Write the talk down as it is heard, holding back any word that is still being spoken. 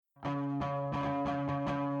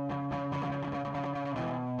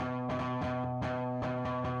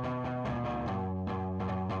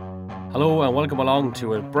Hello and welcome along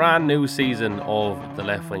to a brand new season of the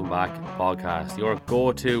Left Wing Back podcast, your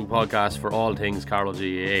go-to podcast for all things Carlow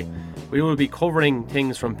GAA. We will be covering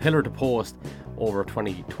things from pillar to post over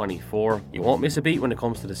 2024. You won't miss a beat when it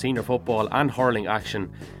comes to the senior football and hurling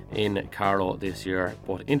action in Carlow this year,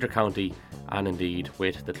 both inter-county and indeed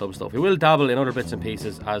with the club stuff. We will dabble in other bits and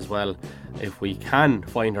pieces as well if we can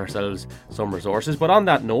find ourselves some resources. But on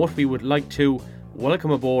that note, we would like to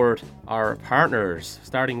welcome aboard our partners,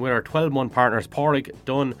 starting with our 12-month partners, Pádraig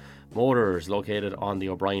Dunn Motors, located on the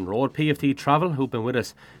O'Brien Road, PFT Travel, who've been with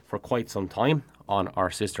us for quite some time on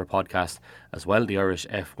our sister podcast as well, the Irish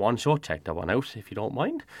F1 show. Check that one out if you don't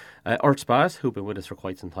mind. Earth Spas, who've been with us for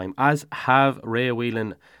quite some time, as have Ray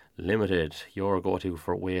Whelan Limited, your go-to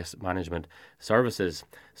for waste management services.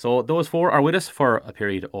 So those four are with us for a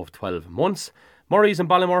period of 12 months. Murray's and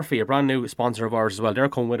Ballymurphy, a brand new sponsor of ours as well. They're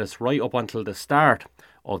coming with us right up until the start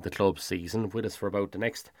of the club season, with us for about the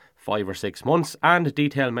next 5 or 6 months. And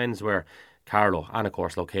Detail Menswear Carlow, and of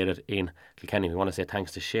course located in Kilkenny. We want to say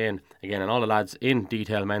thanks to Shane again and all the lads in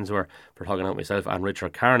Detail Menswear for talking out myself and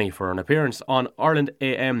Richard Carney for an appearance on Ireland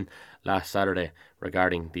AM last Saturday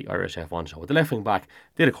regarding the Irish F1 show. The Left Wing Back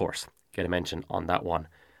did of course get a mention on that one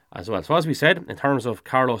as well. So as we said, in terms of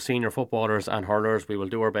Carlow senior footballers and hurlers, we will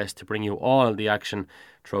do our best to bring you all the action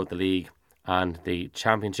throughout the league and the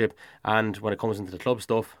championship. And when it comes into the club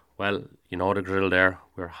stuff, well, you know the drill there.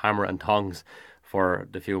 We're hammer and tongs for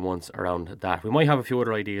the few months around that. We might have a few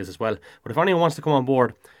other ideas as well. But if anyone wants to come on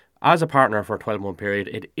board as a partner for a 12-month period,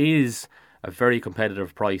 it is a very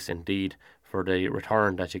competitive price indeed for the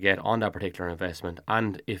return that you get on that particular investment.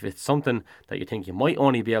 And if it's something that you think you might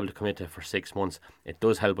only be able to commit to for 6 months, it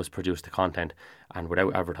does help us produce the content. And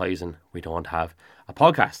without advertising, we don't have a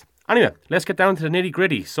podcast. Anyway, let's get down to the nitty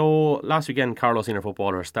gritty. So last weekend, Carlow senior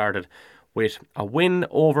footballers started with a win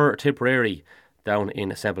over Tipperary down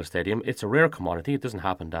in Semple Stadium. It's a rare commodity, it doesn't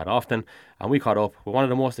happen that often, and we caught up with one of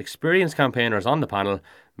the most experienced campaigners on the panel,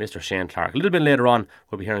 Mr. Shane Clarke. A little bit later on,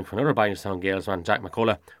 we'll be hearing from another Bangstown Gales man, Jack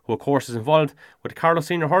McCullagh, who of course is involved with the Carlow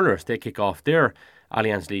senior hurlers. They kick off their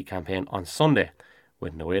Alliance League campaign on Sunday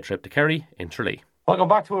with an away trip to Kerry in Tralee. Welcome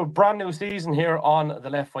back to a brand new season here on the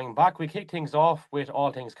Left Wing Back. We kick things off with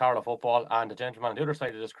all things Carlow football, and the gentleman on the other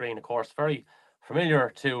side of the screen, of course, very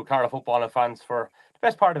familiar to Carlow football and fans for the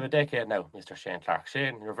best part of a decade now, Mr. Shane Clarke.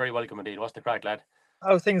 Shane, you're very welcome indeed. What's the crack, lad?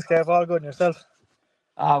 How's things, Kev? All good, and yourself?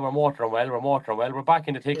 We're motoring well. We're back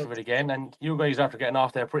in the thick of it again, and you guys, after getting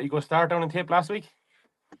off to a pretty good start down in Tipp last week.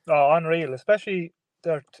 Oh, unreal. Especially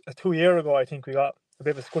there 2 years ago, I think we got a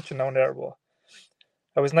bit of a scutcheon down there, but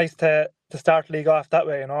it was nice to start the league off that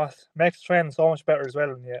way, you know. It makes training so much better as well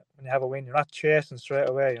when you have a win. You're not chasing straight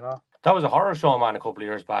away, you know. That was a horror show, man, a couple of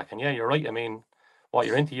years back, and yeah, you're right. I mean,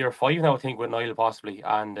 you're into year 5 now, I think, with Niall possibly,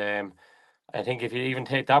 and I think if you even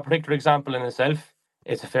take that particular example in itself,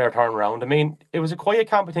 it's a fair turnaround. I mean, it was a quiet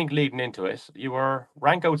camp, I think, leading into it. You were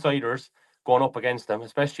rank outsiders going up against them,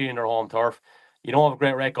 especially in their home turf. You don't have a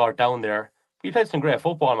great record down there. You played some great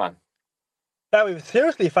football, man. Yeah, we have a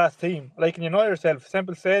seriously fast team. Like, and you know yourself,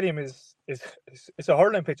 Semple Stadium is a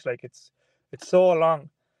hurling pitch. Like, it's so long.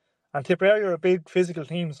 And Tipperary are a big physical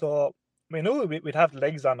team, so we knew we'd have the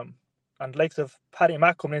legs on them. And the likes of Paddy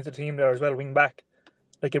Mack coming into the team there as well, wing back.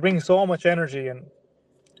 Like, it brings so much energy, and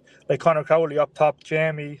like Conor Crowley up top,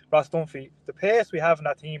 Jamie, Ross Dunphy. The pace we have in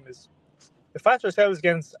that team is, we fancy ourselves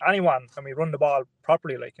against anyone and we run the ball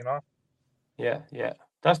properly, like, you know. Yeah.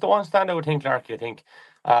 That's the one standout thing, Clarke, I think.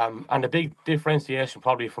 And the big differentiation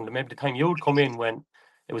probably from maybe the time you'd come in when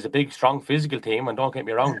it was a big, strong physical team. And don't get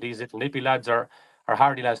me wrong, these little nippy lads are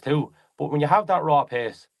hardy lads too. But when you have that raw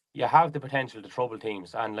pace, you have the potential to trouble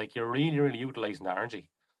teams. And like, you're really, really utilising that, aren't you?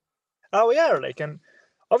 Oh, we are, like, and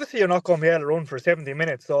obviously you're not going to be able to run for 70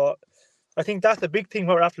 minutes. So I think that's the big thing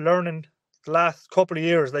we're after learning the last couple of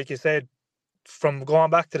years, like you said, from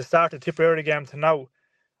going back to the start of the Tipperary game to now.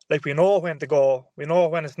 Like, we know when to go, we know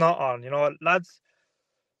when it's not on. You know, lads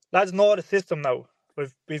know the system now.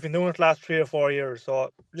 We've been doing it the last 3 or 4 years,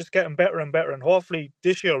 so we're just getting better and better. And hopefully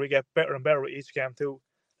this year we get better and better with each game too.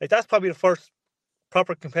 Like, that's probably the first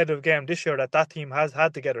proper competitive game this year that team has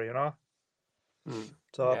had together, you know.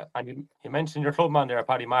 So yeah, and you mentioned your club man there,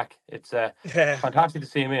 Paddy Mack. It's fantastic to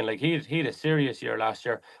see him in. Like, he had a serious year last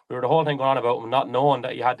year. We were the whole thing going on about him not knowing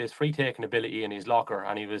that he had this free taking ability in his locker,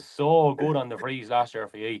 and he was so good on the frees last year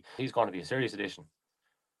for you. He's going to be a serious addition.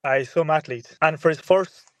 He's some athlete, and for his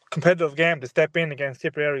first competitive game to step in against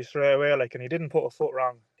Tipperary straight away, like, and he didn't put a foot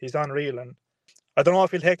wrong. He's unreal, and I don't know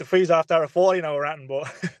if he'll take the frees after a 40 now or anything, but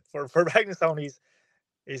for Bangstown,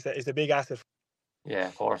 he's a big asset. Yeah,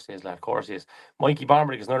 of course he is, lad. Of course he is. Mikey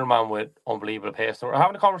Bombrick is another man with unbelievable pace. So we're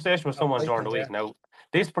having a conversation with Oh, someone during icon, the yeah. week. Now,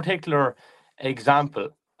 this particular example,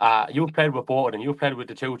 you've played with both of them. You've played with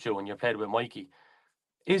the Choo Choo and you've played with Mikey.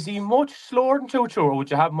 Is he much slower than Choo Choo, or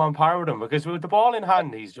would you have him on par with him? Because with the ball in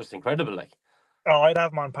hand, he's just incredible. Like, Oh, I'd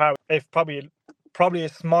have him on par. If probably a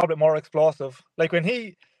small bit more explosive. Like when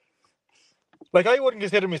I wouldn't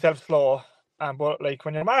consider myself slow, but like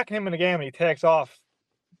when you're marking him in a game and he takes off,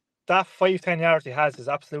 that 5-10 yards he has is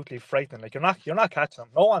absolutely frightening. Like you're not catching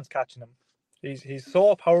him. No one's catching him. He's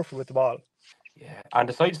so powerful with the ball. yeah. And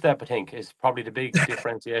the sidestep, I think, is probably the big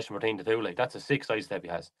differentiation between the two. Like, that's a sick sidestep he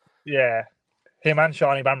has. Yeah, him and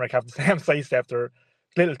Shawnee Bamrick have the same side step. They're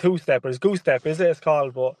little two steppers, goose step is it? It's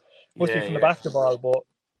called, but must be Yeah, from the yeah, basketball. But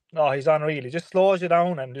no, he's unreal. He just slows you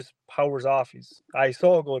down and just powers off. He's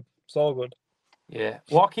so good, so good. yeah.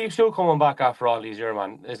 What keeps you coming back after all these years,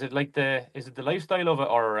 man? Is it the lifestyle of it,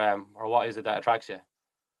 or what is it that attracts you?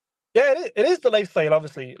 Yeah, it is the lifestyle,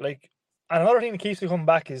 obviously. Like, and another thing that keeps me coming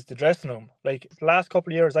back is the dressing room. Like the last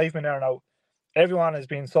couple of years I've been there now, everyone has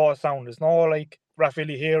been so sound. There's no like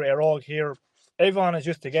Raffili here, Erog here. Everyone is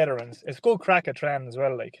just together, and it's good crack at training as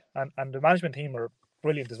well. Like, and the management team are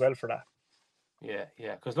brilliant as well for that. Yeah,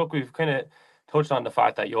 yeah. Because look, we've kind of touched on the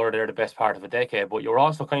fact that you're there the best part of a decade, but you're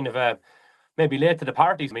also kind of maybe late to the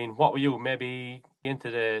parties. I mean, what were you maybe into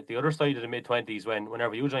the other side of the mid-20s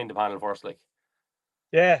whenever you joined the panel first? Like,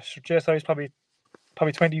 Yeah, sure, JSI was probably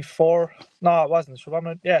 24. No, it wasn't. Sure,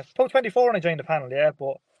 yeah, probably 24 when I joined the panel. Yeah,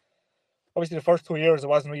 but obviously the first 2 years I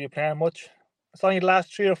wasn't really playing much. It's only the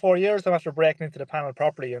last 3 or 4 years I'm after breaking into the panel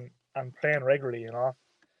properly and playing regularly. mm,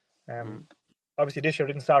 Um, obviously this year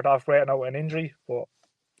didn't start off great now with an injury, but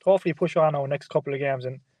hopefully push on our next couple of games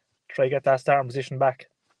and try to get that starting position back.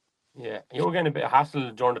 yeah, you were getting a bit of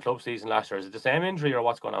hassle during the club season last year. Is it the same injury or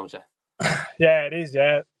what's going on with you? Yeah, it is.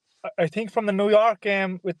 Yeah, I think from the New York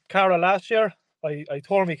game with Carlow last year, I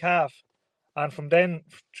tore my calf, and from then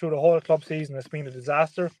through the whole club season, it's been a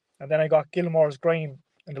disaster. And then I got Gilmore's groin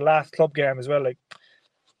in the last club game as well. Like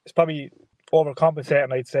it's probably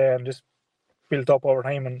overcompensating, I'd say, and just built up over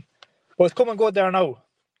time. But it's coming good there now.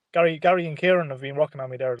 Gary and Kieran have been working on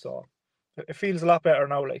me there, so it feels a lot better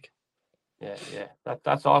now. Like, Yeah, yeah.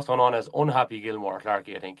 That's also known as unhappy Gilmore,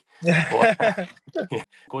 Clarky, I think. But yeah,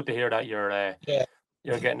 good to hear that yeah,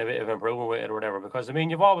 you're getting a bit of improvement with it or whatever. Because I mean,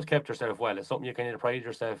 you've always kept yourself well. It's something you can pride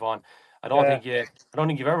yourself on. yeah. I don't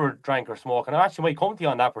think you've ever drank or smoked. And I actually might come to you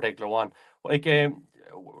on that particular one. Like, at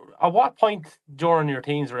what point during your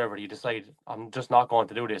teens or whatever do you decide I'm just not going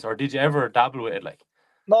to do this, or did you ever dabble with it? Like,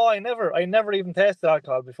 No, I never even tasted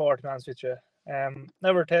alcohol before. To be honest with you,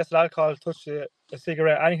 never tasted alcohol, touched a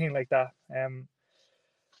cigarette, anything like that.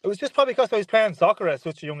 It was just probably because I was playing soccer at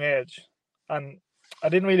such a young age, and I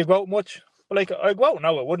didn't really go out much. But like I go out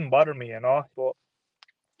now, it wouldn't bother me, but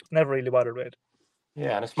never really bothered with.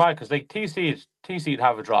 yeah, and it's mad because like TC'd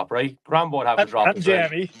have a drop, right? Rambo'd have a drop And as well.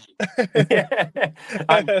 Jamie. Yeah,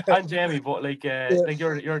 and Jamie, but Yeah. like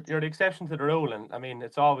you're the exception to the rule, and I mean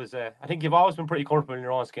it's always I think you've always been pretty comfortable in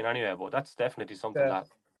your own skin anyway, but that's definitely something Yeah. that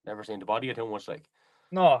never seemed to bother you too much. Like,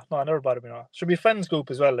 No, never bothered me. No, should be friends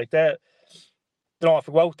group as well. Like they, if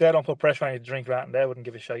we go out, they don't put pressure on you to drink that, and they wouldn't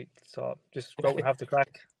give a shit. So just go out and have the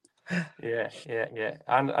crack. yeah, yeah, yeah,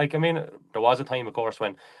 and like I mean there was a time, of course,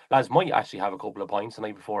 when lads might actually have a couple of pints the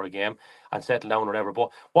night before a game and settle down or whatever.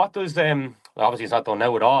 But what does well, obviously it's not done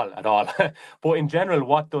now at all, but in general,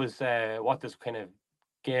 what does kind of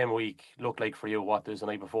game week look like for you? What does the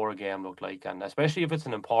night before a game look like? And especially if it's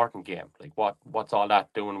an important game, like what's all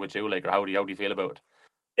that doing with you? Like, or how do you feel about it?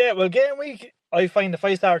 Yeah, well, game week, I find if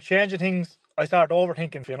I start changing things, I start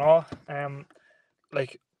overthinking.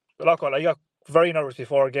 Like, look, I got very nervous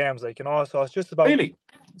before games. So it's just about. Really?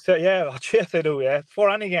 So yeah, yes, I do. Yeah, before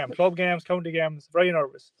any game, club games, county games, very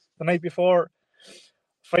nervous. The night before,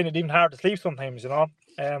 find it even hard to sleep sometimes.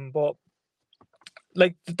 But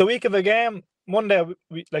like the week of a game, Monday,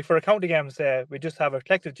 we like for a county game, say we just have a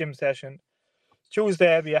collective gym session.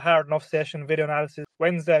 Tuesday will be a hard enough session, video analysis.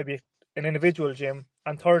 Wednesday will be an individual gym,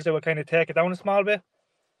 and Thursday we'll kind of take it down a small bit.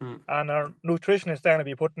 Mm. And our nutritionist then will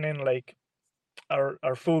be putting in like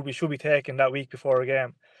our food we should be taking that week before a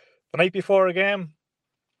game. The night before a game,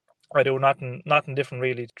 I do nothing different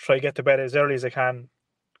really. Try to get to bed as early as I can.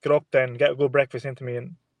 Get up then, get a good breakfast into me,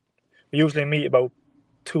 and we usually meet about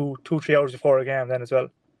 3 hours before a game then as well.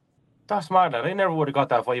 That's mad, lad. I never would have got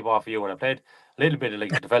that vibe off of you when I played a little bit of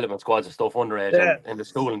like the development squads and stuff underage Yeah. and in the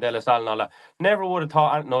school and De La Salle and all that. Never would have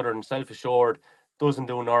thought anything other than self-assured, doesn't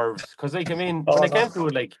do nerves. Because like I mean, when Oh it no. came to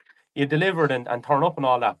it, like you delivered and turn up and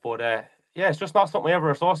all that. But yeah, it's just not something I ever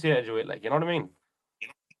associated you with. Like, you know what I mean?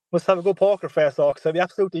 must have a good poker face, so I'd be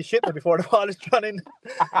absolutely shitting before the ball is thrown in.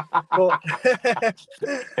 But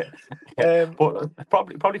it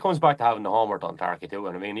probably comes back to having the homework done, Clarke, too.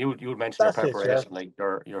 And I mean, you mentioned your That's it, yeah. preparation, like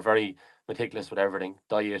you're very meticulous with everything,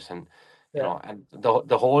 diet and Yeah. and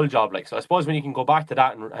the whole job. Like, so I suppose when you can go back to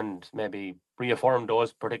that and maybe reaffirm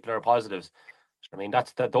those particular positives, I mean,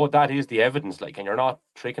 that is the evidence. Like, and you're not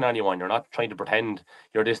tricking anyone. You're not trying to pretend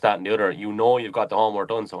you're this, that, and the other. You know you've got the homework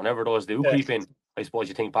done. So whenever those do Yeah. creep in, I suppose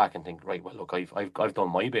you think back and think, right, well, look, I've done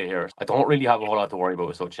my bit here. I don't really have a whole lot to worry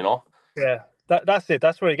about as such, Yeah. That's it.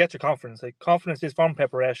 That's where you get your confidence. Like, confidence is from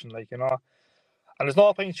preparation, like, and there's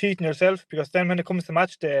no point cheating yourself, because then when it comes to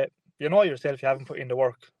match day, you know yourself you haven't put in the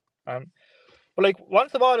work. But like,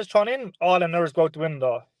 once the ball is thrown in, all the nerves go out the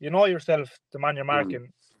window. You know yourself, the man you're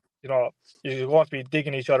marking. You're going to be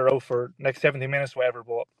digging each other out for next 70 minutes, whatever.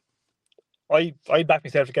 But I back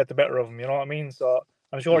myself to get the better of him. You know what I mean? So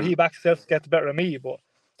I'm sure he backs himself to get the better of me. But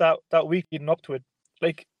that week leading up to it,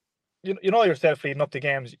 like, you know yourself leading up to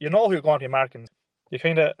games. You know who you're going to be marking. You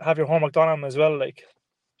kind of have your homework done on him as well. Like,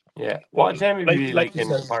 yeah. What Jamie really like in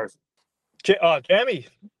Paris? Jamie,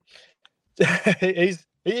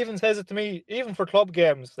 he even says it to me, even for club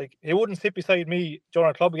games. Like, he wouldn't sit beside me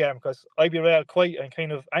during a club game because I'd be real quiet and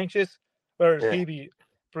kind of anxious, whereas he'd be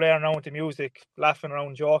blaring around to music, laughing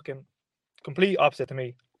around, joking. Complete opposite to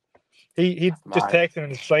me. He just takes it in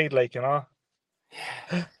his stride, like, Yeah,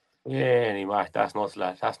 anyway, that's nuts,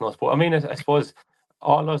 lad. That's nuts. But I mean, I suppose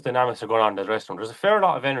all those dynamics are going on in the dressing room. There's a fair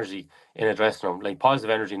lot of energy in a dressing room, like positive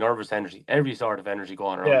energy, nervous energy, every sort of energy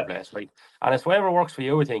going around the place, right? And it's whatever works for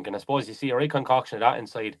you, I think. And I suppose you see a right concoction of that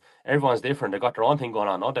inside. Everyone's different. They got their own thing going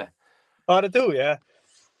on, don't they? Oh, they do, yeah.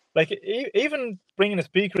 Like, even bringing a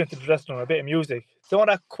speaker into the dressing room, a bit of music, don't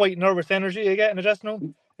that quite nervous energy you get in the dressing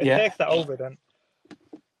room? It takes that over then.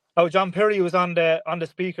 Oh, John Perry was on the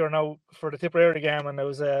speaker now for the Tipperary game, and it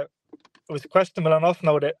was questionable enough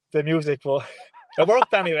now, the music, but it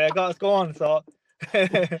worked anyway. It got us going, so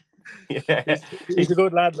he's a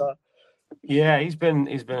good lad, though. Yeah, he's been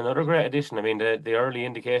another great addition. I mean, the early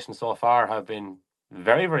indications so far have been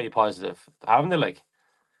very, very positive, haven't they? Like,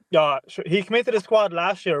 yeah, sure. He came into the squad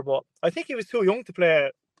last year, but I think he was too young to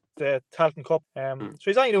play the Talton Cup. So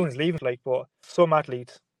he's only doing his leaving, like, but some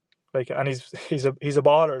athlete, like, and he's a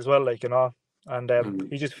baller as well, like, and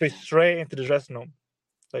he just fits straight into the dressing room,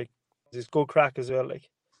 like, he's good crack as well, like.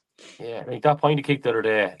 Yeah, like that point he kicked the other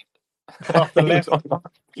day. Off the left. Off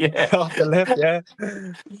the left, yeah.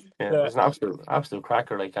 It was an absolute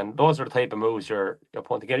cracker, like, and those are the type of moves you're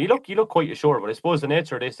putting together. You look quite assured, but I suppose the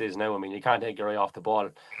nature of this is now, I mean, you can't take your eye off the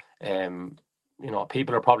ball.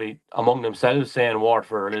 People are probably among themselves saying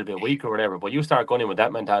Waterford are a little bit weak or whatever, but you start going in with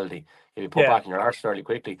that mentality, you'll be put back in your arse fairly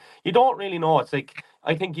quickly. You don't really know. It's like,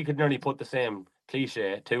 I think you could nearly put the same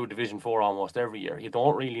cliche to Division 4 almost every year. You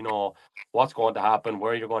don't really know what's going to happen,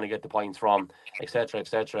 where you're going to get the points from, etc.,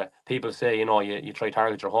 etc. People say, you try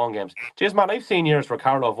target your home games. Jeez, man, I've seen years where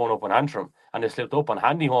Carlow have won up on Antrim and they slipped up on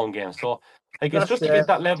handy home games. So, like, it's just to get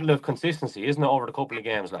that level of consistency, isn't it, over the couple of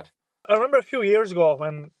games, lad? I remember a few years ago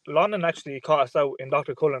when London actually caught us out in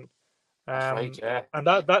Dr. Cullen. That's right, yeah. And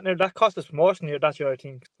that cost us promotion here that year, I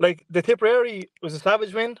think. Like, the Tipperary was a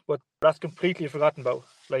savage win, but that's completely forgotten about.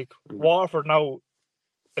 Like, Waterford now,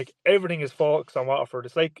 like, everything is focused on Waterford.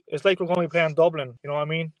 It's like we're going to be playing Dublin, you know what I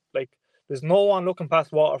mean? Like, there's no one looking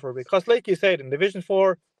past Waterford, because, like you said, in Division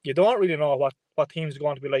 4, you don't really know what teams are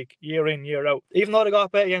going to be like year in, year out. Even though they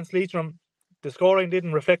got bet against Leitrim, the scoring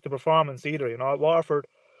didn't reflect the performance either. Waterford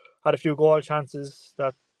had a few goal chances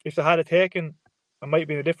that, if they had it taken, it might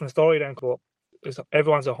be a different story then. But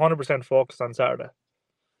everyone's 100% focused on Saturday.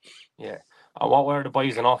 Yeah. And what were the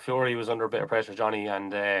boys in off? Fury was under a bit of pressure, Johnny,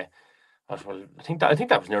 and I think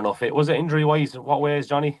that was near enough it. Was it injury wise? What way is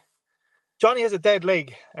Johnny? Johnny has a dead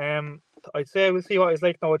leg. I'd say we'll see what he's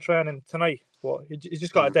like now at training tonight. But he's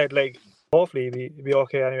just got a dead leg. Hopefully he'll be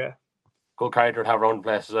okay anyway. Good character to have around the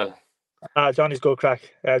place as well. Johnny's good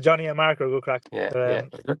crack. Johnny and Mark are good crack. Yeah.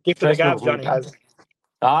 Gift of the gab, Johnny has.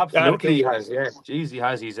 Absolutely, he has. Yeah, jeez, he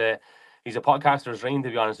has. He's a podcaster's dream,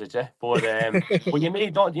 to be honest with you. But but you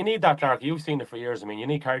need that, Clarke. You've seen it for years. I mean, you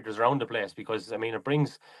need characters around the place, because I mean, it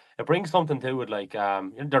brings something to it. Like,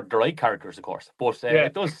 they're the right characters, of course, but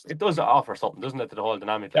it does offer something, doesn't it, to the whole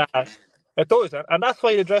dynamic? Like. Yeah, it does, and that's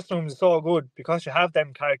why the dressing room is so good, because you have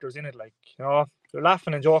them characters in it. Like, you're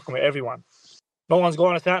laughing and joking with everyone. No one's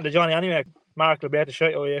going to stand to Johnny anyway. Mark will be able to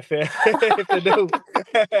shout away if they do.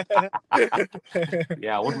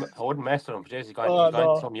 Yeah, I wouldn't mess with him. But he's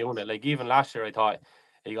got some unit. Like, even last year, I thought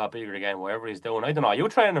he got bigger again. Whatever he's doing, I don't know. Are you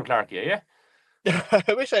training him, Clarke? Yeah.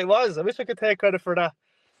 I wish I was. I wish I could take credit for that.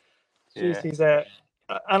 Jeez, he's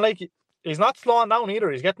and like, he's not slowing down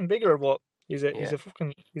either. He's getting bigger, but he's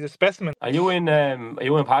a specimen. Are you in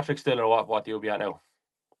Patrick still, or what do you be at now?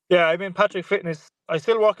 Yeah, I'm in Patrick Fitness. I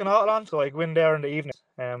still work in Outland, so I go in there in the evening.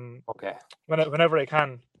 Okay. Whenever I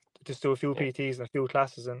can, just do a few PTs and a few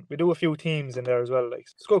classes, and we do a few teams in there as well. Like,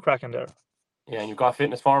 it's good crack in there. Yeah, and you've got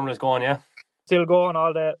fitness formulas going, yeah? Still going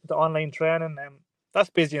all the online training. That's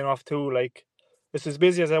busy enough too. Like, it's as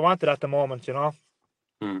busy as I wanted at the moment, you know.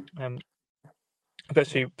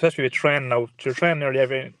 Especially with training now. You're training nearly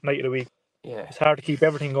every night of the week. Yeah. It's hard to keep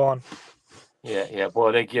everything going. Yeah.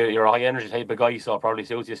 But like you're a high energy type of guy, so it probably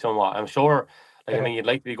suits you somewhat. I'm sure. Like I mean, you'd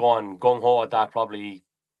like to be going gung ho at that, probably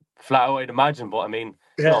flat out, I'd imagine. But I mean,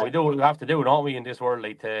 you know, we do what we have to do, don't we, in this world,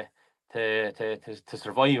 like to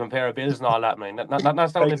survive and pay our bills and all that. I mean,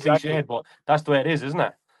 not sounding cliched, but that's the way it is, isn't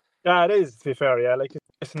it? Yeah, it is. To be fair, yeah, like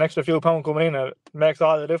it's an extra few pound coming in, it makes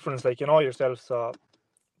all the difference. Like, you know yourself. So,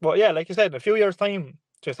 but yeah, like you said, in a few years' time,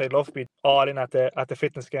 I'd love to be all in at the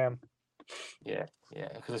fitness game. Yeah,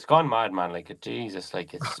 because it's gone mad, man. Like, Jesus,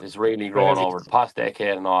 like it's really grown over the past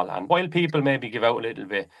decade and all. And while people maybe give out a little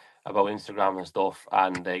bit about Instagram and stuff,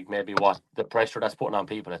 and like maybe what the pressure that's putting on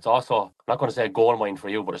people, it's also, I'm not going to say a gold mine for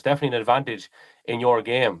you, but it's definitely an advantage in your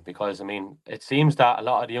game, because I mean, it seems that a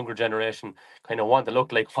lot of the younger generation kind of want to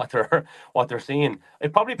look like what they're seeing.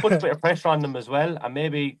 It probably puts a bit of pressure on them as well, and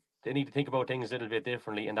maybe they need to think about things a little bit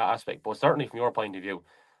differently in that aspect. But certainly from your point of view,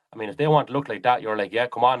 I mean, if they want to look like that, you're like, yeah,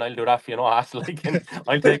 come on, I'll do that for you, no hassle. Like, and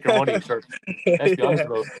I'll take your money, sure. Let's be honest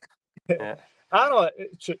about it. Yeah. I know.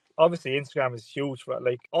 Obviously, Instagram is huge, but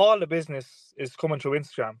like all the business is coming through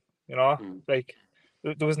Instagram. You know, like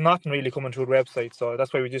there was nothing really coming through the website, so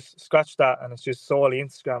that's why we just scratched that, and it's just solely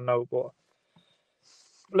Instagram now. But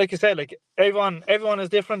like you said, like everyone is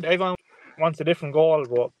different. Everyone wants a different goal,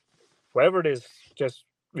 but whatever it is, just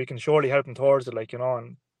we can surely help them towards it. Like, you know,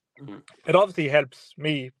 and it obviously helps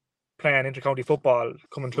me playing intercounty football,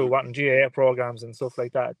 coming through wanting GAA programs and stuff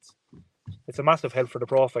like that. It's a massive help for the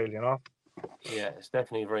profile, you know. Yeah, it's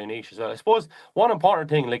definitely very niche as well. I suppose one important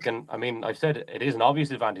thing, like, and I mean, I've said it is an obvious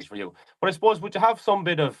advantage for you, but I suppose would you have some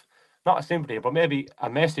bit of, not a sympathy, but maybe a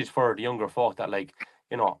message for the younger folk that, like,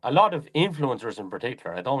 you know, a lot of influencers in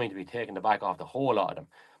particular, I don't mean to be taking the back off the whole lot of them,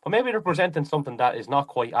 but maybe they're presenting something that is not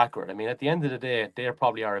quite accurate. I mean, at the end of the day, they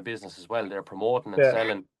probably are a business as well. They're promoting and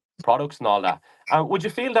selling products and all that. And would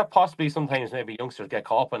you feel that possibly sometimes maybe youngsters get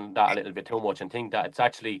caught up in that a little bit too much and think that it's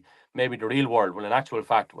actually maybe the real world, when in actual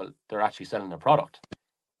fact, well, they're actually selling a product?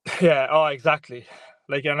 Yeah, exactly.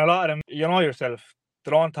 Like, and a lot of them, you know yourself,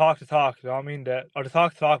 they don't talk the talk, you know what I mean? They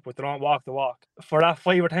talk the talk, but they don't walk the walk. For that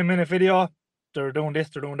 5 or 10 minute video, they're doing this,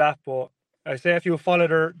 they're doing that, but I say if you follow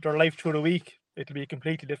their life through the week, it'll be a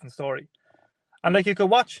completely different story. And like, you could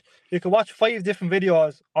watch 5 different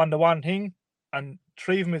videos on the one thing, and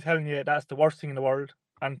 3 of them is telling you that's the worst thing in the world,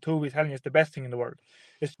 and 2 is telling you it's the best thing in the world.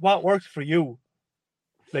 It's what works for you.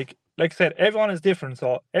 Like I said, everyone is different,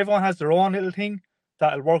 so everyone has their own little thing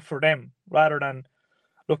that'll work for them, rather than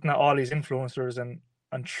looking at all these influencers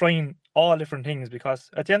and trying all different things. Because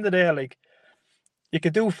at the end of the day, like, you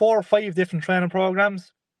could do 4 or 5 different training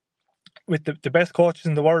programs with the best coaches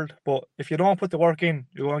in the world, but if you don't put the work in,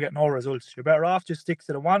 you're going to get no results. You're better off just stick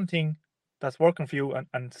to the one thing that's working for you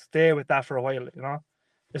and stay with that for a while, you know.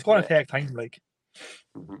 It's going to take time, like.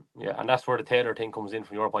 Yeah, and that's where the tailor thing comes in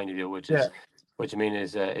from your point of view, which I mean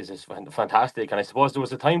is fantastic. And I suppose there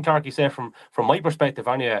was a time, Clarke, you say, from my perspective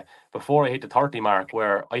anyway, before I hit the 30 mark,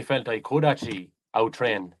 where I felt I could actually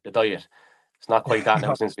out-train the diet. It's not quite that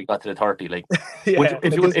now since we got to the 30. Like,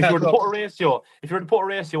 if you were to put a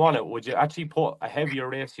ratio on it, would you actually put a heavier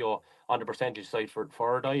ratio on the percentage side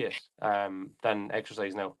for a diet than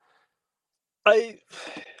exercise now? I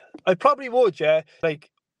probably would, yeah. Like,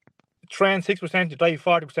 train 6%, you diet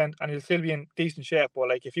 40%, and you'll still be in decent shape. But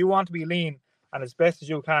like, if you want to be lean and as best as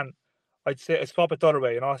you can, I'd say it's swap it the other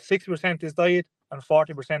way. You know, 60% is diet and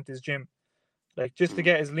 40% is gym. Like, just to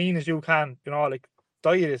get as lean as you can. You know, like,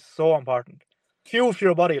 diet is so important. Fuel for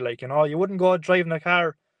your body, like, you know, you wouldn't go driving a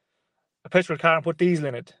petrol car, and put diesel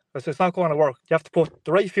in it. It's not going to work. You have to put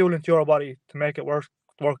the right fuel into your body to make it work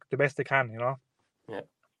the best it can. You know. Yeah.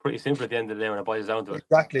 Pretty simple at the end of the day when it boils down to it.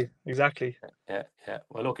 Exactly. Yeah.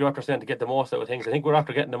 Well, look, you're after saying to get the most out of things. I think we're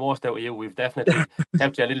after getting the most out of you. We've definitely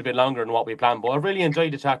kept you a little bit longer than what we planned. But I've really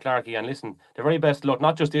enjoyed the chat, Clarke. And listen, the very best of luck,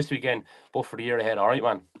 not just this weekend, but for the year ahead. All right,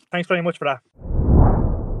 man. Thanks very much for that.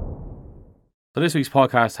 So this week's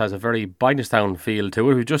podcast has a very Bynstown feel to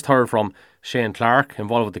it. We've just heard from Shane Clarke,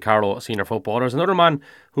 involved with the Carlow senior footballers. Another man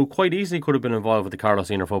who quite easily could have been involved with the Carlow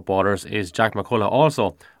senior footballers is Jack McCullagh,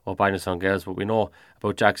 also of Bynstown Gales. But we know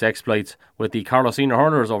about Jack's exploits with the Carlow senior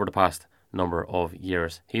hurlers over the past number of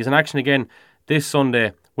years. He's in action again this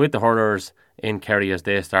Sunday with the hurlers in Kerry as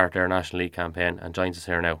they start their National League campaign, and joins us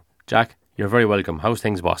here now. Jack, you're very welcome. How's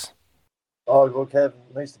things, boss? Oh, good, Kevin.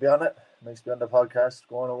 Nice to be on it. Nice to be on the podcast.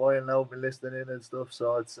 Going a while now, been listening in and stuff,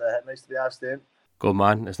 so it's nice to be asked in. Good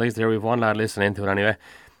man. It's nice to hear we've one lad listening into it anyway.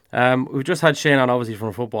 We've just had Shane on, obviously, from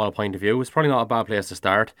a football point of view. It's probably not a bad place to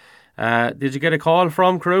start. Did you get a call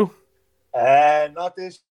from Crew? Not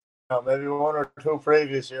this year. Maybe one or two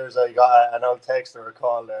previous years I got an old text or a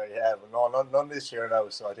call there, yeah, but no, none this year now,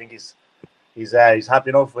 so I think he's happy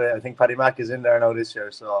enough with it. I think Paddy Mack is in there now this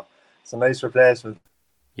year, so it's a nice replacement.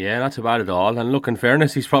 Yeah, not too bad at all. And look, in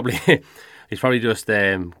fairness, he's probably just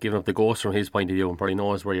giving up the ghost from his point of view and probably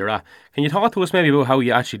knows where you're at. Can you talk to us maybe about how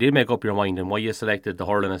you actually did make up your mind and why you selected the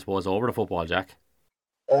hurling, I suppose, over the football, Jack?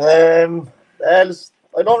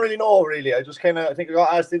 I don't really know, really. I think I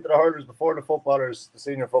got asked into the hurlers before the footballers, the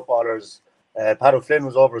senior footballers. Pat O'Flynn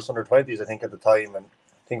was over his under-20s, I think, at the time, and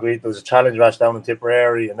I think there was a challenge match down in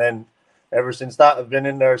Tipperary, and then ever since that, I've been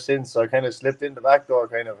in there since. So I kind of slipped in the back door,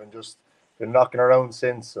 and just been knocking around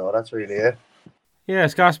since. So that's really it. Yeah,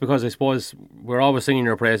 it's gas because I suppose we're always singing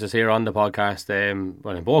your praises here on the podcast,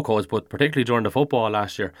 well, in both codes, but particularly during the football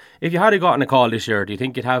last year. If you had gotten a call this year, do you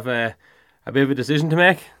think you'd have a bit of a decision to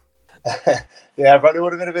make? Yeah, probably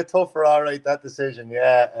would have been a bit tougher, all right, that decision,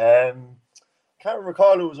 yeah. Can't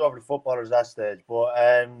recall who was over the footballers that stage, but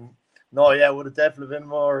no, yeah, would have definitely been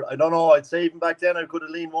more. I don't know, I'd say even back then I could have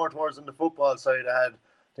leaned more towards on the football side. I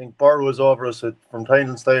think Burr was over us from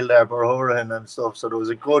Tyndall style there, Burr Hurahan and stuff, so there was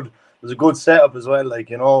a good setup as well, like,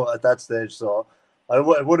 at that stage, so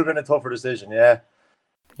it would have been a tougher decision, yeah.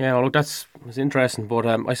 Yeah, well, look, that's interesting, but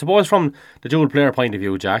I suppose from the dual player point of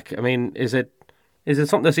view, Jack, I mean, is it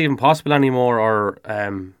something that's even possible anymore, or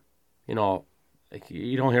like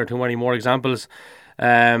you don't hear too many more examples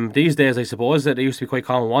these days? I suppose that it used to be quite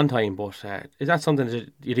common one time, but is that something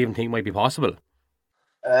that you'd even think might be possible?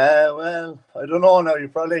 Well, I don't know now.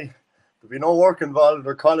 There'd be no work involved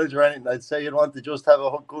or college or anything. I'd say you'd want to just have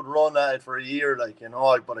a good run at it for a year,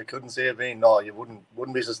 but I couldn't see it being, you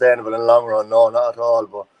wouldn't be sustainable in the long run, no, not at all.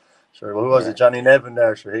 But sure, who was it? Johnny Nevin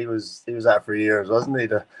there, sure, he was at for years, wasn't he?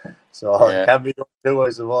 So it can't be done too,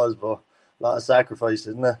 I suppose, but a lot of sacrifice,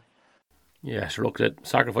 isn't it? Yeah, sure, look, the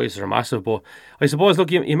sacrifices are massive, but I suppose,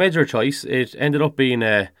 look, you made your choice. It ended up being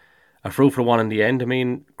a fruitful one in the end. I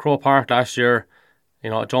mean, Croke Park last year,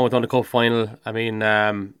 John went on the cup final. I mean,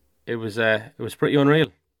 it was pretty unreal.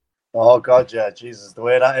 Oh God, yeah, Jesus, the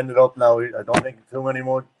way that ended up now, I don't think too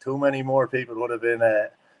many more people would have been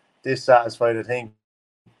dissatisfied. I think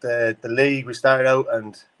the league, we started out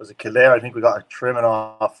and was it Kildare? I think we got a trimming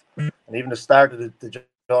off, and even the start of the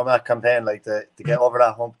Joe Mack campaign, like to get over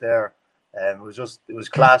that hump there, it was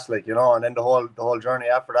class, like, and then the whole journey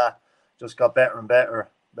after that just got better and better.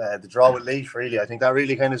 The draw with Leaf, really, I think that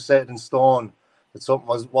really kind of set in stone that something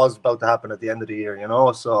was about to happen at the end of the year,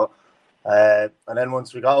 so and then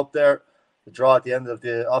once we got up there, the draw at the end of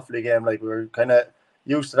the Offaly game, like, we were kind of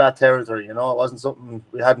used to that territory, it wasn't something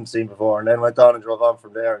we hadn't seen before, and then went on and drove on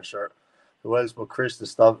from there, and sure, who else but Chris to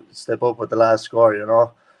step up with the last score,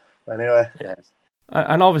 anyway. Yeah.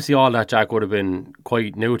 And obviously all that, Jack, would have been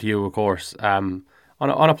quite new to you, of course. On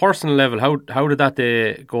a personal level, how did that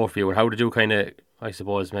day go for you, or how did you kind of, I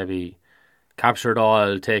suppose, maybe capture it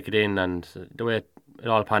all, take it in, and the way it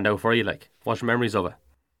all panned out for you? Like, what's your memories of it?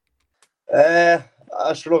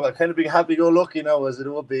 Sure, look, I kind of be happy-go-lucky now, as it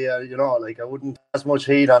would be. Like, I wouldn't pass much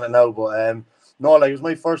heat on it now, but no, like, it was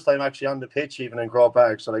my first time actually on the pitch, even in Croke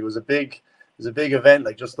Park. So, like, it was a big event,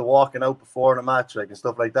 like, just the walking out before the match, like, and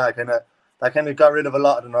stuff like that. That kind of got rid of a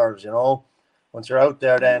lot of the nerves, Once you're out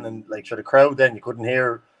there, then, and like, the crowd, then you couldn't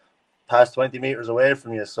hear past 20 meters away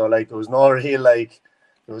from you. So, like, there was no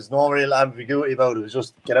real ambiguity about it. It was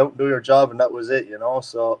just get out and do your job, and that was it,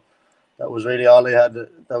 So that was really all I had.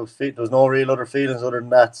 There was no real other feelings other than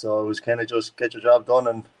that. So it was kind of just get your job done,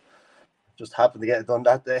 and just happened to get it done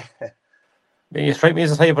that day. You strike me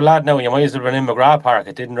as a type of lad now. You might as well run in McGrath Park.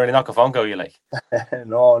 It didn't really knock a funk out you, like.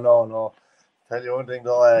 No. Tell you one thing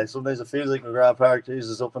though, sometimes it feels like McGrath Park.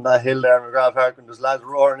 Jesus, up on that hill there, McGrath Park, and there's lads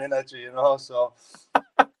roaring in at you, So.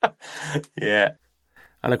 Yeah,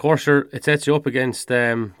 and of course, it sets you up against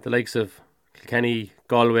the likes of Kilkenny,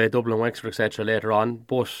 Galway, Dublin, Wexford, etc. later on.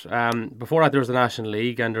 But before that, there's the National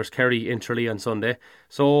League, and there's Kerry in Tralee on Sunday.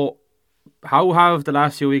 So, how have the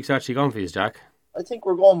last few weeks actually gone for you, Jack? I think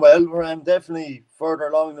we're going well. We're definitely further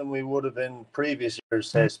along than we would have been previous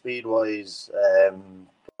years, speed-wise.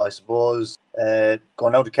 I suppose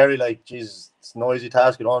going out to Kerry, like, geez, it's a noisy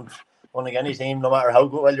task. You don't think any team, no matter how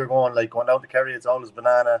well you're going, like, going out to Kerry, it's always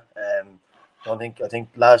banana. I think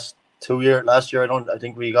last year, I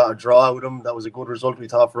think we got a draw with them. That was a good result, we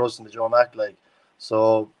thought, for us in the Joe Mack, like.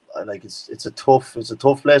 So it's a tough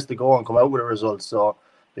place to go and come out with a result. So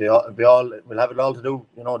we'll have it all to do,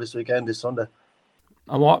 this weekend, this Sunday.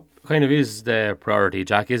 And what kind of is the priority,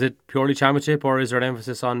 Jack? Is it purely championship, or is there an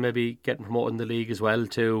emphasis on maybe getting promoted in the league as well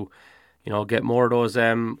to, get more of those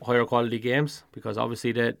higher quality games? Because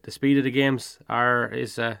obviously the speed of the games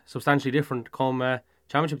is substantially different come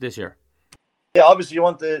championship this year. Yeah, obviously you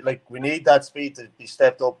want we need that speed to be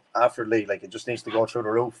stepped up after the league. It just needs to go through the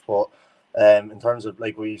roof. But in terms of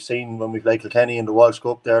we've seen when we've played Kilkenny in the Walsh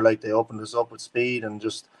Cup there, they opened us up with speed and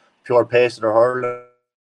just pure pace of their hurling,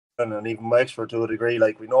 and even Wexford to a degree.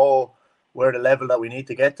 We know where the level that we need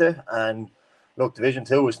to get to. And look, Division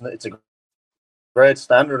 2 it's a great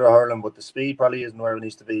standard of hurling, but the speed probably isn't where it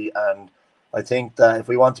needs to be. And I think that if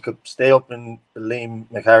we want to stay up in the Liam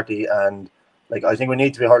McCarthy, and I think we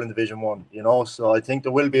need to be hurling Division 1, so I think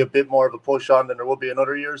there will be a bit more of a push on than there will be in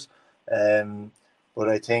other years. But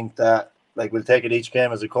I think that we'll take it each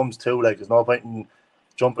game as it comes to. There's no point in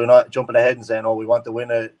jumping ahead and saying, we want to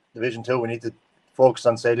win a Division 2. We need to focus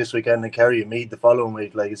on, say, this weekend in Kerry and Meath the following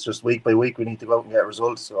week. It's just week by week we need to go out and get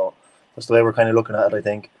results. So that's the way we're kind of looking at it, I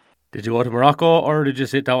think. Did you go to Morocco, or did you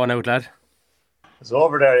sit that one out, lad? I was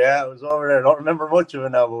over there, yeah. I was over there. I don't remember much of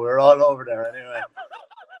it now, but we were all over there anyway.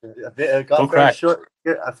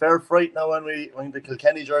 A fair fright now when the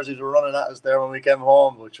Kilkenny jerseys were running at us there when we came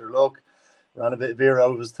home. But look, ran a bit of beer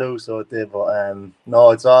out of us too, so it did. But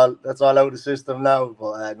no, that's all out of the system now.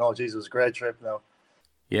 But no, Jesus, it was a great trip now.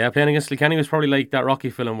 Yeah, playing against Kilkenny was probably like that Rocky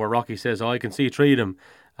film where Rocky says, I can see three of them.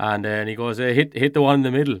 And he goes, hit the one in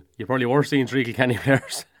the middle. You probably were seeing three Kilkenny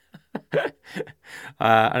players.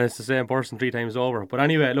 And it's the same person 3 times over. But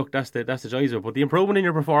anyway, look, that's the joys of it. But the improvement in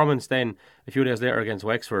your performance then a few days later against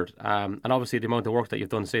Wexford, and obviously the amount of work that you've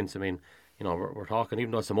done since. I mean, we're talking,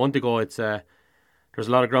 even though it's a month ago, it's there's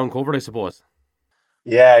a lot of ground covered, I suppose.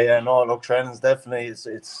 Yeah, no, look, training's definitely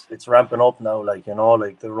it's ramping up now.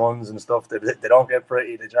 The runs and stuff, they don't get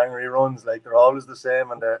pretty. The January runs, they're always the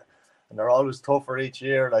same, and they're always tougher each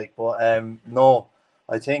year. But no,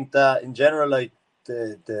 I think that in general,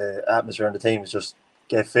 the atmosphere in the team is just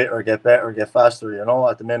get fitter, get better, get faster,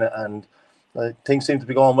 at the minute, and things seem to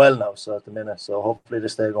be going well now. So at the minute, so hopefully they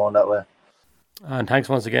stay going that way. And thanks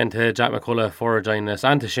once again to Jack McCullagh for joining us,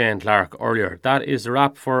 and to Shane Clarke earlier. That is the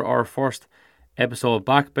wrap for our first episode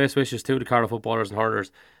back. Best wishes to the Carlow footballers and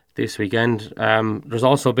hurlers this weekend. There's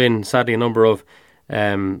also been, sadly, a number of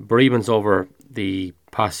bereavements over the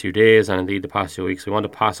past few days and indeed the past few weeks. We want to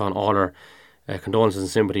pass on all our condolences and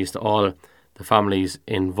sympathies to all the families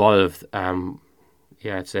involved.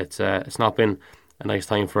 It's not been a nice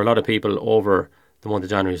time for a lot of people over the month of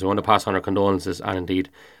January, so we want to pass on our condolences and indeed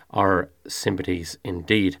our sympathies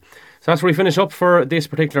indeed. So that's where we finish up for this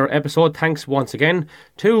particular episode. Thanks once again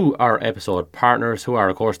to our episode partners, who are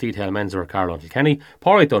of course Detail Menswear, Carlow and Kilkenny,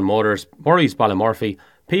 Porrick Dunn Motors, Murray's Ballymurphy,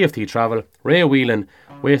 PFT Travel, Ray Whelan,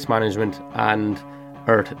 Waste Management and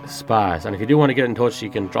Earth Spas. And if you do want to get in touch, you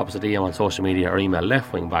can drop us a DM on social media or email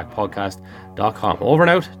leftwingbackpodcast.com. Over and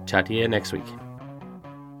out. Chat to you next week.